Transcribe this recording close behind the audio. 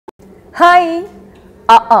Hi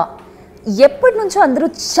ఎప్పటి నుంచో అందరూ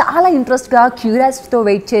చాలా ఇంట్రెస్ట్గా క్యూరియాసిటీతో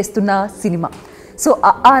వెయిట్ చేస్తున్న సినిమా. సో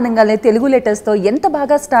అనగానే తెలుగు లెటర్స్తో ఎంత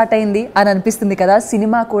బాగా స్టార్ట్ అయింది అని అనిపిస్తుంది కదా.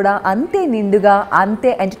 సినిమా కూడా అంతే నిండుగా అంతే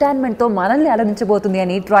ఎంటర్టైన్మెంట్తో మనల్ని అలరించబోతుంది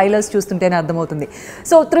అని ట్రైలర్స్ చూస్తుంటేనే అర్థమవుతుంది.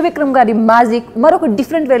 సో త్రివిక్రమ్ గారి మ్యాజిక్ మరొక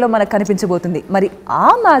డిఫరెంట్ వేలో మనకు కనిపించబోతుంది. మరి ఆ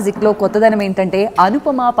మ్యాజిక్లో కొత్తదనం ఏంటంటే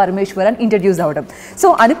అనుపమ పరమేశ్వరన్ ఇంట్రడ్యూస్ అవ్వడం. సో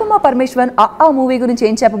అనుపమ పరమేశ్వరన్ మూవీ గురించి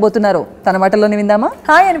ఏం చెప్పబోతున్నారో తన మాటల్లోనే విందామా.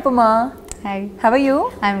 Hi Anupama. Hi, how are you?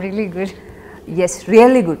 I'm really good. Yes,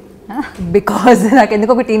 really good. Because నాకు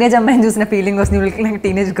ఎందుకు ఒక టీనేజ్ అమ్మాయిని చూసిన ఫీలింగ్ వస్తుంది. నాకు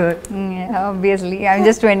teenage girl. Obviously, I'm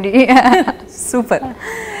just 20. Super.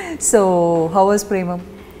 So how was Premam?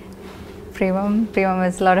 Premam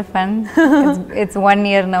is a lot of fun. It's 1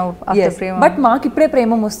 year now after Premam. But మాకు ఇప్పుడే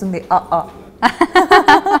ప్రేమం వస్తుంది.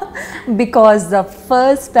 బికాజ్ ద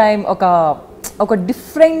ఫస్ట్ టైం ఒక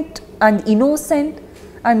different and innocent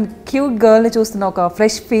and cute గర్ల్ని చూస్తున్న ఒక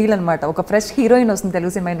fresh feel అనమాట. ఒక fresh heroine వస్తుంది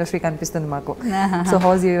Telugu cinema ఇండస్ట్రీకి అనిపిస్తుంది మాకు. So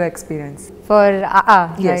house your experience? For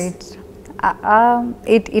Yes. right.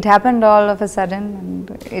 It happened all of a sudden, and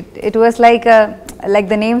it was like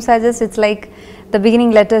the name suggests, it's like the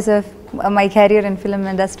beginning letters of my career in film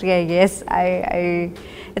industry, I guess.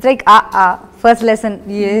 It's like first lesson.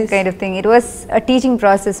 Yes. Kind of thing. It was a teaching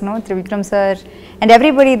process, no? Trivikram sir and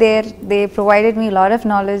everybody there, they provided me a lot of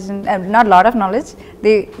knowledge, and not lot of knowledge,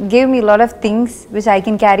 they gave me a lot of things which I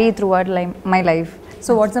can carry throughout my life.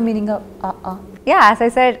 So what's the meaning of Yeah, as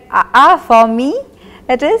I said, for me,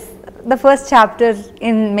 it is the first chapter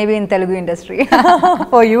maybe in Telugu industry.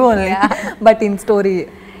 For you only. But in story?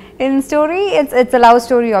 In story, it's a love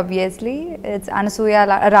story, obviously. It's Anasuya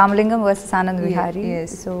Ramalingam versus Anand Vihari.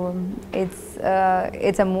 Yes. So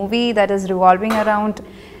it's a movie that is revolving around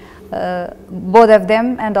both of them,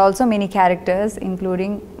 and also many characters,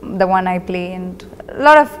 including the one I play, and a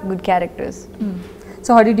lot of good characters. So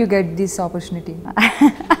how did you get this opportunity?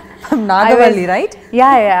 From Nagavalli, right?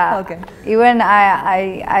 Yeah. Okay. Even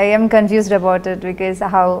I am confused about it, because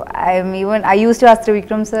I used to ask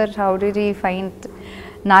Trivikram sir, how did he find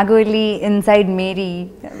Nagavalli inside Mary?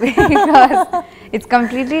 Because it's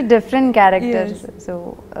completely different characters. Yes. So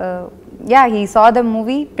yeah, he saw the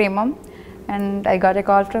movie Premam, and I got a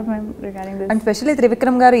call from him regarding this. And specially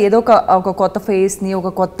Trivikram గారు ఏదో ఒక కొత్త ఫేస్ని,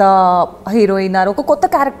 ఒక కొత్త heroine, ఒక కొత్త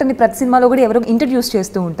క్యారెక్టర్ని ప్రతి సినిమాలో కూడా ఎవరో ఇంట్రడ్యూస్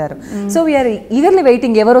చేస్తూ ఉంటారు. సో వీఆర్ ఈగర్లీ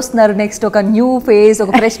వెయిటింగ్ ఎవరు వస్తున్నారు నెక్స్ట్, ఒక న్యూ ఫేస్,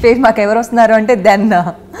 ఒక ఫ్రెష్ ఫేస్ మాకు ఎవరు వస్తున్నారు అంటే దెన్.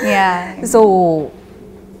 సో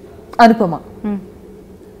అనుపమ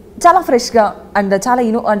చాలా ఫ్రెష్గా అండ్ చాలా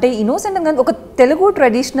ఇన్నోసెంట్ కానీ ఒక తెలుగు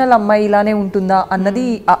ట్రెడిషనల్ అమ్మాయి ఇలానే ఉంటుందా అన్నది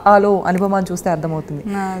ఆలో అనుపమాన్ని చూస్తే అర్థమవుతుంది.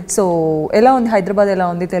 సో ఎలా ఉంది హైదరాబాద్, ఎలా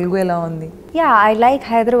ఉంది తెలుగు, ఎలా ఉంది? Yeah, I like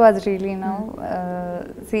Hyderabad really now.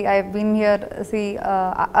 See, I've been here. See,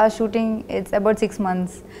 our shooting, it's about 6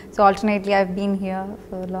 months. So alternately, I've been here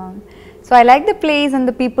for long. So I like the place and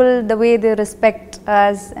the people, the way they respect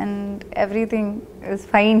us, and everything is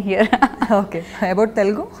fine here. Okay. About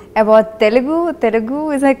Telugu? About Telugu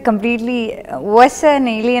is like completely was an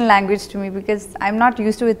alien language to me, because I'm not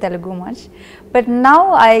used to it Telugu much. But now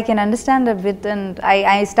I can understand a bit, and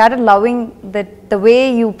I started loving the way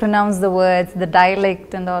you pronounce the words, the dialect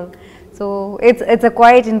and all. So it's a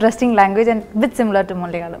quite interesting language and bit similar to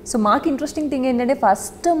Malayalam. So మాకు interesting thing ఏంటంటే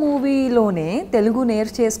first మూవీలోనే Telugu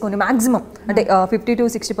నేర్చేసుకొని maximum అంటే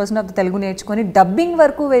 50-60% of the Telugu నేర్చుకొని dubbing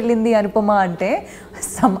వరకు వెళ్ళింది అనుపమ అంటే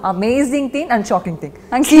some amazing thing and shocking thing.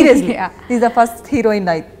 Seriously is the first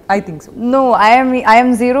heroine I think so. No, I am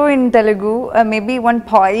zero in Telugu. Maybe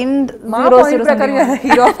 1.00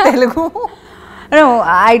 hero of Telugu. No,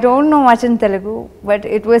 I don't know much in Telugu, but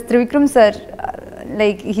it was Trivikram sir.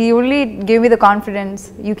 Like, he only gave me the confidence.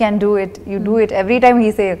 You can do it. You do it. Every time he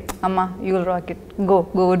say, "Amma, you will rock it.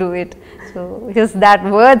 Go do it." So his that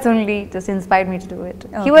words only just inspired me to do it.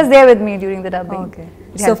 Okay. He was there with me during the dubbing. Okay.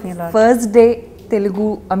 It So helped me a lot. first day Telugu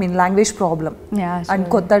language problem and sure.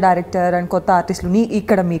 కొత్త director and కొత్త ఆర్టిస్టులు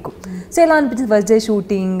ఇక్కడ మీకు. So ఎలా అనిపించింది first day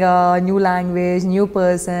shooting, new language, new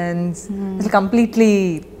persons, completely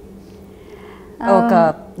ఒక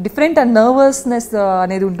different and nervousness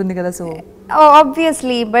అనేది ఉంటుంది కదా. So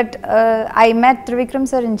Obviously, but I met Trivikram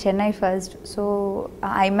sir in Chennai first. So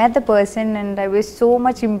I met the person, and I was so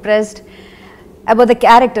much impressed about the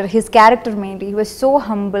character, his character mainly. He was so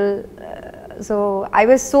humble. So I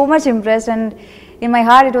was so much impressed, and in my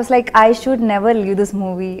heart it was like, I should never leave this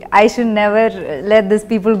movie. I should never let these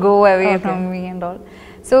people go away from me and all.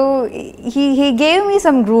 So he gave me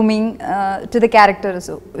some grooming to the character,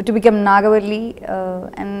 so to become Nagavalli,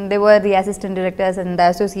 and they were the assistant directors and the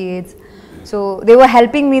associates. So they were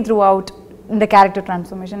helping me throughout the character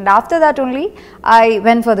transformation. And after that only, I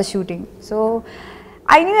went for the shooting. So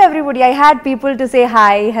I knew everybody. I had people to say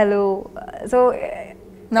hi, hello. So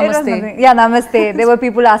Namaste. Yeah, namaste. There were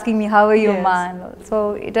people asking me, how are you, Yes. man? So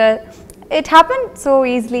it happened so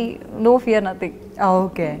easily. No fear, nothing.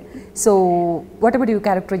 Okay so what about you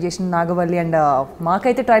characterisation Nagavalli and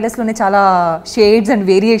మాకైతే ట్రైలర్స్లోనే చాలా shades and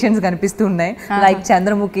variations కనిపిస్తూ ఉన్నాయి like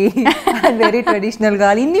Chandramukhi and very ట్రెడిషనల్గా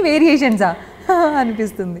ఇన్ని వేరియేషన్సా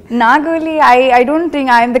అనిపిస్తుంది. Nagavalli, I don't think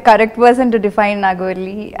I am the correct person to define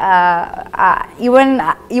Nagavalli.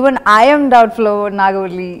 Even I am doubtful about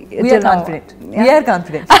Nagavalli. We are confident. We are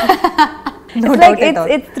confident. No It's doubt like at all.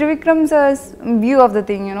 it's Trivikram sir's view of the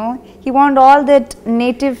thing, you know. He want all that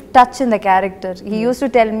native touch in the character. He used to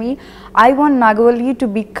tell me, I want Nagavalli to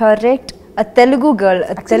be correct, a Telugu girl.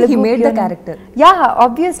 Actually, he made the character. Yeah,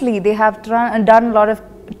 obviously they have done a lot of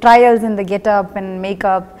trials in the get-up and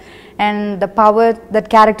makeup and the power that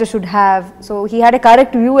character should have. So he had a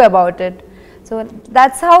correct view about it. So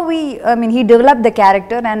that's how he developed the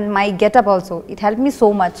character, and my get-up also. It helped me so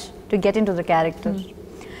much to get into the character.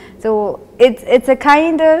 So it's a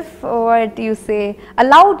kind of, what you say, a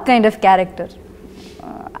loud kind of character.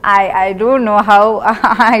 I don't know how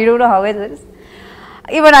I don't know how it is.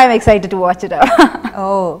 Even I'm excited to watch it out.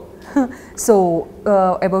 Oh, so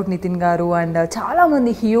about Nithin garu and చాలా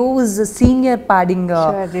మంది huge senior padding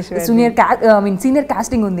senior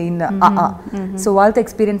casting ఉంది in so వాళ్ళతో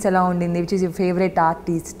experience ఎలా ఉండింది, which is your favourite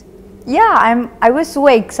artist? Yeah, I was so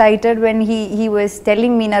excited when he was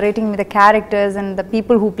telling me, narrating me the characters and the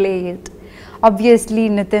people who play it. Obviously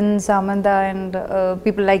Nithin, Samantha and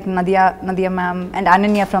people like Nadia ma'am and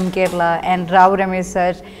Ananya from Kerala and Rao Ramesh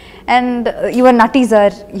sir and even Nati sir.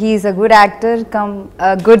 He is a good actor,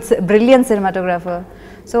 brilliant cinematographer.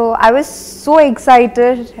 So I was so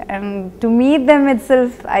excited, and to meet them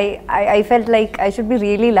itself, I felt like I should be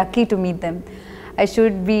really lucky to meet them. I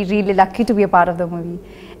should be really lucky to be a part of the movie.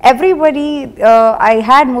 Everybody, I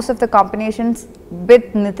had most of the combinations with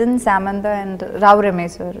Nithin, Samantha and Rao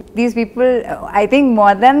Ramesh sir. These people, I think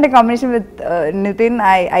more than the combination with Nithin,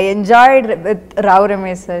 I enjoyed with Rao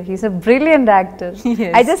Ramesh sir. He's a brilliant actor.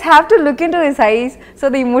 Yes. I just have to look into his eyes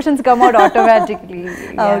so the emotions come out automatically.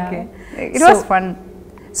 Yeah. Okay. It was fun.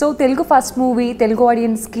 So Telugu first movie Telugu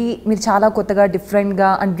ఆడియన్స్కి మీరు చాలా కొత్తగా డిఫరెంట్గా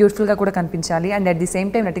and బ్యూటిఫుల్గా కూడా కనిపించాలి, and at the same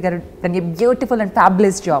time నటి గారు beautiful and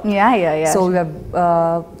fabulous job. Yeah. So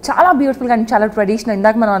చాలా బ్యూటిఫుల్గా అండ్ చాలా ట్రెడిషనల్,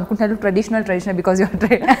 ఇందాక మనం అనుకుంటున్నట్టు traditional because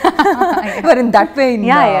your in that way in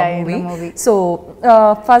movie. So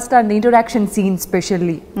first and introduction scene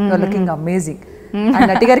specially your looking amazing. And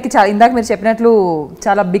నటి గారికి ఇందాక మీరు చెప్పినట్లు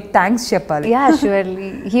చాలా బిగ్ థ్యాంక్స్ చెప్పాలి. Yeah, surely.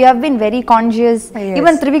 He have been very conscious. Yes.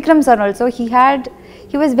 Even Trivikram sir also,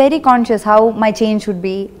 he was very conscious how my change should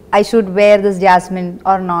be. I should wear this jasmine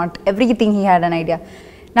or not. Everything he had an idea.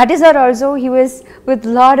 Nati sir also, he was with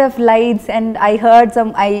lot of lights, and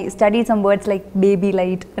I studied some words like baby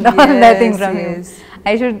light and all that thing from him.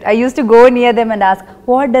 I used to go near them and ask,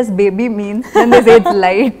 what does baby mean? Then they say it's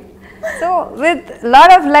light. So with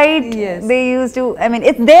lot of light, Yes. they used to,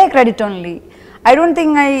 it's their credit only. I don't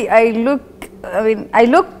think I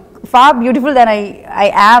look far beautiful than I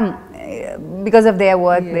am because of their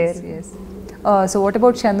work there. Yes. So what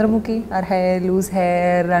about Chandramukhi? Her hair, loose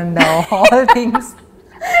hair and all things.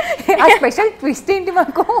 A special twist ఏంటి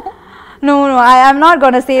మాకు? No, I am not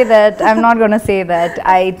gonna say that.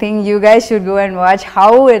 I think you guys should go and watch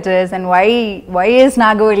how it is and why is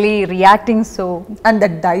Nagavalli reacting so. And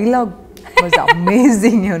the dialogue was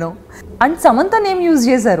amazing, you know. And Samantha name use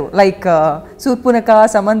చేశారు, like Surpunaka,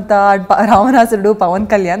 Samantha, Ravanasurudu, Pawan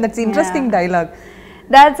Kalyan. That's interesting dialogue.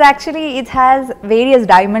 That's actually, it has various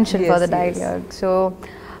dimensions for the dialogue. So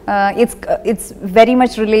it's very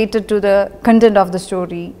much related to the content of the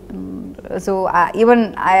story. So even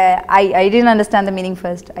I didn't understand the meaning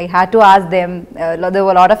first. I had to ask them. There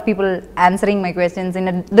were a lot of people answering my questions in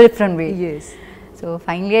a different way. Yes. So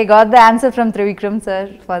finally I got the answer from Trivikram sir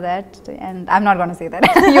for that, and I'm not going to say that.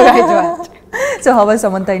 You guys watch. So how was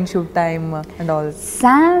Samantha in shoot time and all?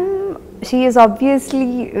 Sam, she is obviously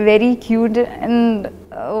very cute and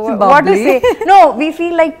what to say? No, we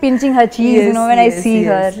feel like pinching her cheeks, Yes, you know, when I see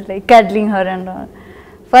her, like cuddling her and all.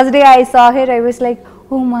 First day I saw her, I was like,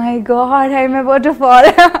 oh my god, I'm about to fall.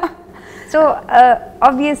 So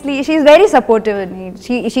obviously she is very supportive in me.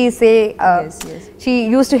 She say she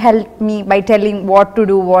used to help me by telling what to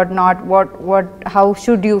do, what not, what how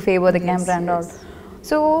should you favor the camera and all.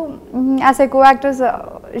 So as a co-actress,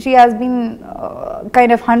 she has been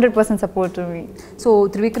kind of 100% support to me. So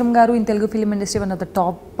Trivikram garu in Telugu film industry one of the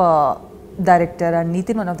top director, and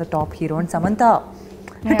Nithin one of the top hero, and Samantha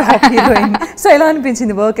top heroine. So ఎలా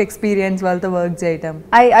అనిపించింది work experience వాళ్ళతో work చేయటం?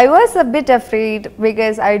 I was a bit afraid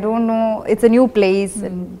because I don't know, it's a new place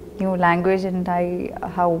and new language and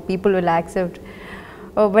how people will accept.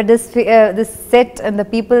 But this set and the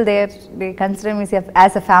people there, they consider me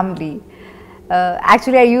as a family.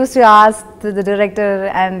 Actually, I used to ask the director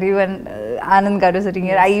and even Anand Garu sitting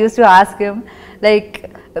here, I used to ask him, like,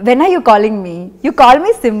 when are you calling me? You call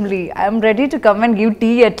me simply. I am ready to come and give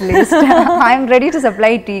tea at least. I am ready to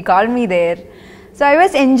supply tea. Call me there. So I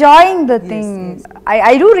was enjoying the thing. Yes.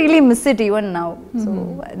 I do really miss it even now. So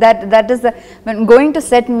that is the, when going to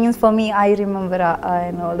set means for me, I remember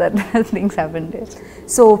and all that things happened there.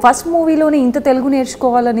 So first మూవీలోనే ఇంత తెలుగు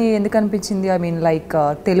నేర్చుకోవాలని ఎందుకు అనిపించింది? I mean like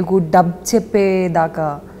Telugu dub చెప్పేదాకా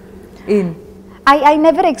I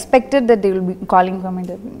never expected that they will be calling for me.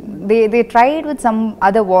 They tried with some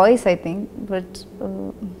other voice, I think, but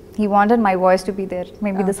he wanted my voice to be there.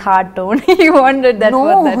 Maybe this hard tone. He wanted that for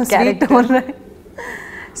that character. Tone, right?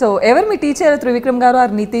 So, ever my teacher Trivikram garu or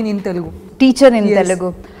Nithin in Telugu? Teacher in Telugu.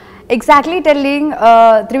 Exactly telling,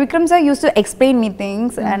 Trivikram sir used to explain me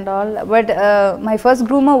things and all, but my first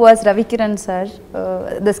groomer was Ravi Kiran sir,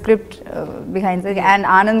 the script behind it, and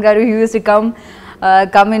Anand Garu, he used to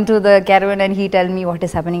come into the caravan and he tell me what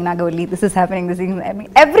is happening, Nagavali, this is happening, this is, I mean,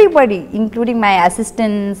 everybody, including my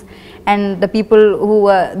assistants and the people who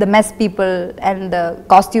were the mess people and the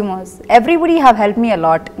costumers, everybody have helped me a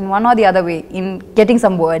lot in one or the other way in getting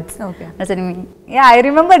some words. Okay. Yeah, I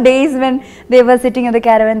remember days when they were sitting in the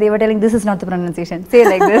caravan, they were telling, this is not the pronunciation, say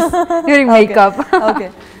like this during makeup.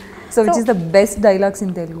 Okay. So, which is the best dialogues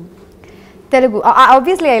in Telugu? Telugu.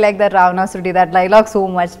 Obviously, I like that Ravanasruti, that dialogue so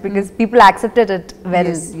much because people accepted it well.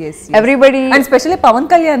 Yes. Everybody. And especially Pawan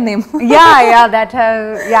Kalyan name.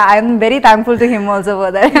 Yeah, I'm very thankful to him also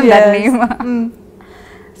for that, that name.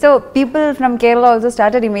 So, people from Kerala also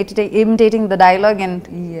started imitating the dialogue and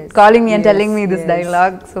calling me and telling me this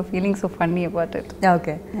dialogue. So, feeling so funny about it.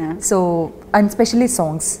 Okay. Yeah. So, and especially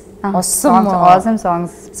songs. Awesome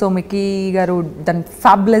songs. So Mickey garu done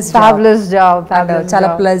fabulous job. Chala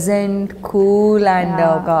pleasant, cool, and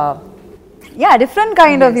different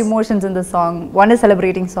kind of emotions in the song. One is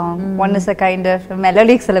celebrating song, one is a kind of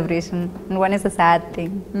melodic celebration, and one is a sad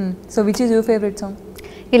thing. So which is your favorite song?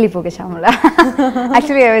 Ilipoke Shamala.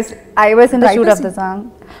 Actually, I was in the shoot of the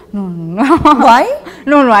song. No. Why?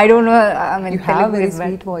 No, I don't know. I mean, you have a very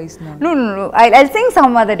sweet voice now. No. I'll sing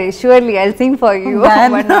some other day. Surely, I'll sing for you,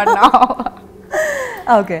 but not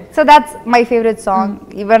now. Okay. So that's my favorite song.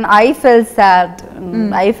 Even I felt sad.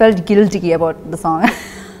 I felt guilty about the song.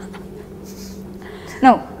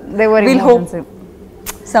 No, they were emotions. We'll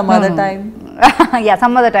hope some other time. Yeah,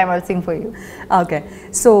 some other time I'll sing for you. Okay.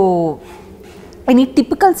 So, any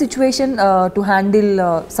typical situation to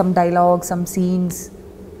handle some dialogue, some scenes,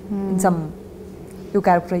 some your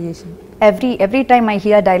characterization? Every time I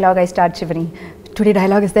hear dialogue, I start shivering. Today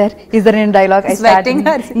dialogue is there? Is there any dialogue? I start.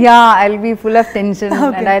 Yeah, I'll be full of tension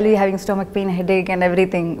and I'll be having stomach pain, headache, and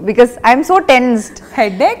everything because I'm so tensed.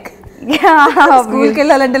 Headache? Yeah. School ke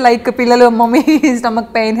lalante like pillalu mummy stomach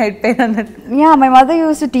pain, head pain annattu. Yeah, my mother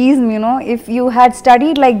used to tease me, if you had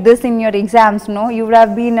studied like this in your exams, you would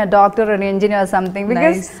have been a doctor or an engineer or something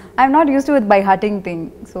because I'm not used to it by hearting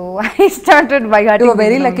thing. So I started by hearting. You were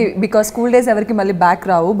very lucky because school days everki malli back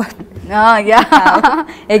ravu, but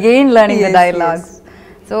again learning the dialogues.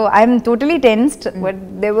 So I'm totally tensed, but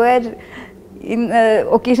there were in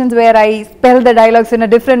occasions where I spell the dialogues in a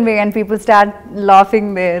different way and people start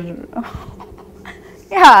laughing there.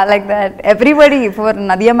 Yeah, like that. Everybody, for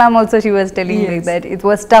Nadia ma'am also, she was telling me that it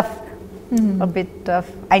was tough, a bit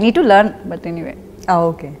tough. I need to learn, but anyway.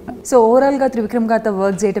 Okay. So overall ga Trivikram garu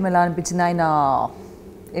work cheyadam ela anipinchindi? Aina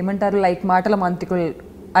emantaru like maatala mantikul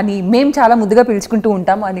అని మేము చాలా ముద్దుగా పిలుచుకుంటూ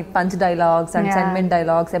ఉంటాం అని punch dialogues and sentiment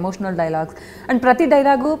dialogues, emotional dialogues and ప్రతి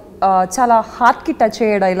dialogue చాలా హార్ట్కి touch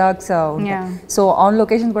అయ్యే డైలాగ్స్ ఉంటాయి. సో ఆన్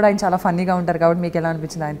లొకేషన్ కూడా ఆయన చాలా ఫన్నీగా ఉంటారు కాబట్టి మీకు ఎలా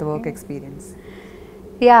అనిపించింది ఆయనతో work experience?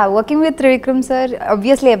 Yeah, working with Trivikram sir,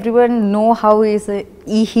 obviously everyone know how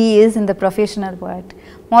he is in the professional part.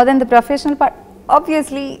 More than the professional part,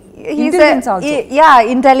 obviously he's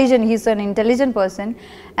intelligent. He's an intelligent person,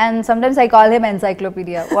 and sometimes I call him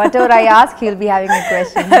encyclopedia. Whatever I ask, he'll be having a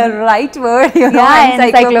question. Right word,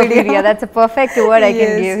 encyclopedia. That's a perfect word I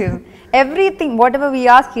can give him. Everything, whatever we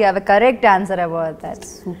ask, he have a correct answer about that.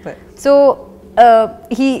 Super. So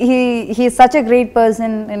he's such a great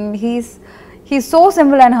person, and he's so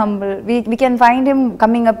simple and humble. We can find him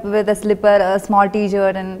coming up with a slipper, a small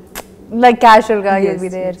t-shirt, and like casual guy, he'll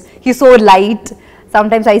be there. He's so light.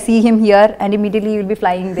 Sometimes I see him here and immediately he will be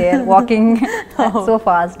flying there, walking so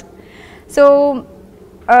fast. So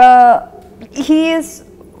he is,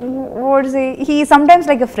 he is sometimes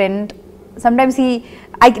like a friend. Sometimes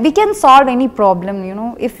we can solve any problem,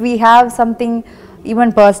 if we have something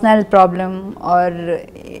even personal problem or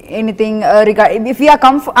anything if we are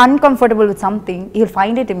uncomfortable with something, he'll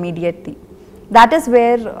find it immediately. That is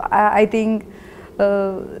where I think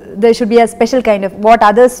there should be a special kind of what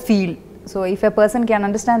others feel. So if a person can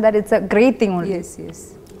understand that, it's a great thing only.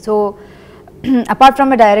 Yes. So apart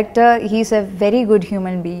from a director, he's a very good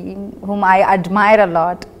human being whom I admire a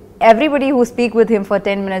lot. Everybody who speak with him for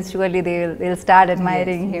 10 minutes, surely they'll start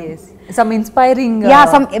admiring him. Yes. Some inspiring.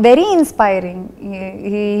 Some very inspiring.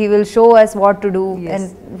 He will show us what to do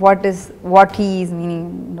and what he is meaning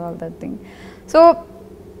and all that thing. So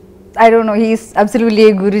I don't know. He's absolutely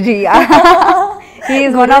a Guruji. He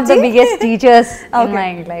is one of the biggest teachers in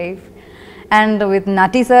my life. And with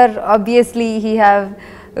Nati sir, obviously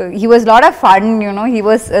he was a lot of fun, you know. He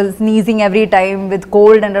was sneezing every time with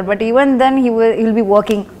cold and all, but even then he'll be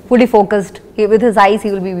working fully focused. With his eyes,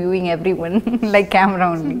 he will be viewing everyone like camera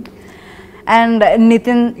only. And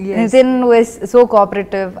Nithin was so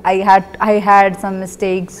cooperative. I had some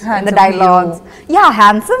mistakes in the dialogues. Hero. Yeah,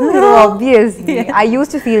 handsome hero, obviously. I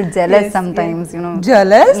used to feel jealous sometimes, you know.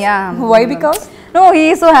 Jealous? Yeah. Why? Because? No, he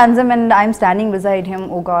is so handsome and I'm standing beside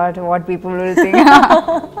him. Oh God, what people will think.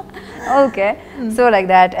 Okay, so like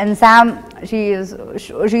that. And Sam, she's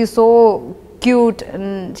so cute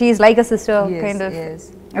and she's like a sister kind of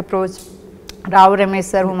approach.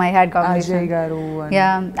 Parameswaran, whom I had conversation. Ajay Garu.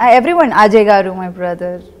 Yeah, everyone. Ajay Garu, my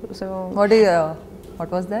brother. So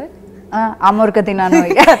what was that? Amor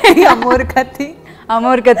Katinanoi. Amor Kati.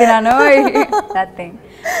 Amor Katinanoi. That thing.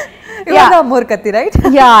 You are the Amor Kati, right?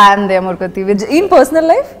 Yeah, I'm the Amor Kati. In personal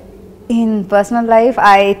life? In personal life,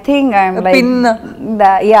 I think I'm a like pin.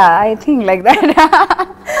 I think like that.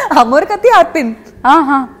 Amor Kati or pin?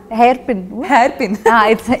 Hairpin. Hairpin.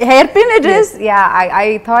 It's hairpin. It is. Yeah,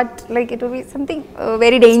 I thought like it would be something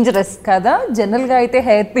very dangerous. Kada general ga aithe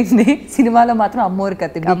hairpin ni cinemalo matram Amor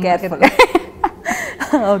Kati. Be careful.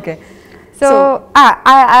 Okay. So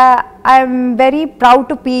I'm very proud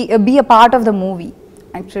to be a part of the movie.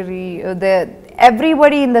 Actually,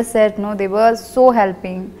 everybody in the set, no, they were so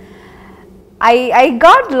helping. I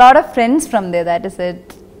got a lot of friends from there. That is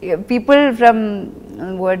it. People from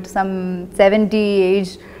some 70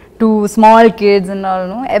 age to small kids and all.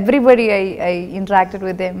 No, everybody I interacted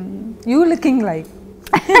with them. You looking like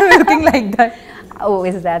that. Oh,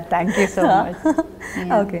 is that? Thank you so much.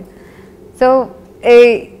 Yeah. Okay. So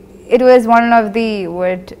it was one of the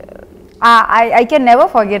I can never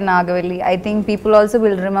forget Nagavalli. I think people also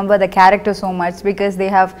will remember the character so much because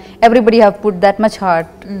everybody have put that much heart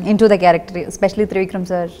into the character, especially Trivikram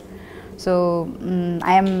sir. So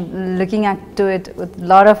I am looking to it with a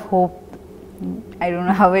lot of hope. I don't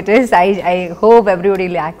know how it is. I hope everybody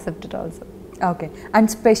will accept it also. Okay. And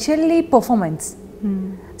especially performance.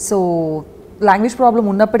 So language problem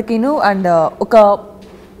unnappadikinu and oka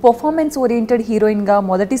performance oriented heroine ga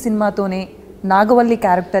modati cinema tone Nagavalli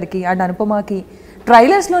character ki and Anupamaki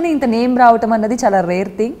trailers loni inta name raavatam annadi chala rare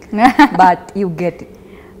thing. But you get it.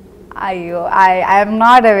 I am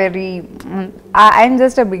not a very I'm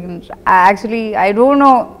just a beginner. Actually, I don't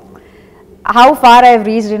know how far I've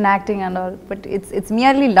reached in acting and all, but it's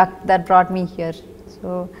merely luck that brought me here.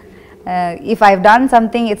 So if I've done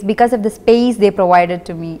something, it's because of the space they provided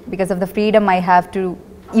to me, because of the freedom I have to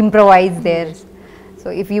improvise there. So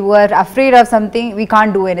if you were afraid of something, we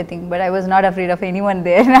can't do anything. But I was not afraid of anyone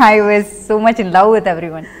there. I was so much in love with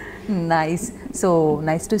everyone. Nice. So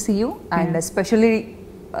nice to see you, and especially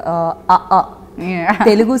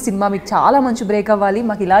Telugu cinema మీకు చాలా మంచి break అవ్వాలి.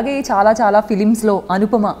 మాకు ఇలాగే చాలా చాలా films లో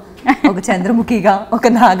అనుపమ ఒక చంద్రముఖిగా, ఒక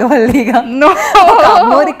నాగవల్లిగా, ఒక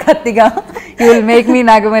అమ్మోరి కత్తిగా, you will make me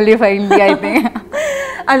Nagavalli finally I think,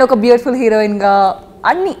 and ఒక బ్యూటిఫుల్ హీరోయిన్ గా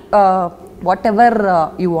అన్ని వాట్ ఎవర్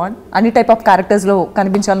యూ వాంట్ అన్ని టైప్ ఆఫ్ క్యారెక్టర్స్ లో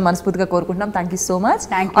కనిపించాలని మనస్ఫూర్తిగా కోరుకుంటున్నాం. Thank you so much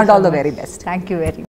and all the very best. Thank you very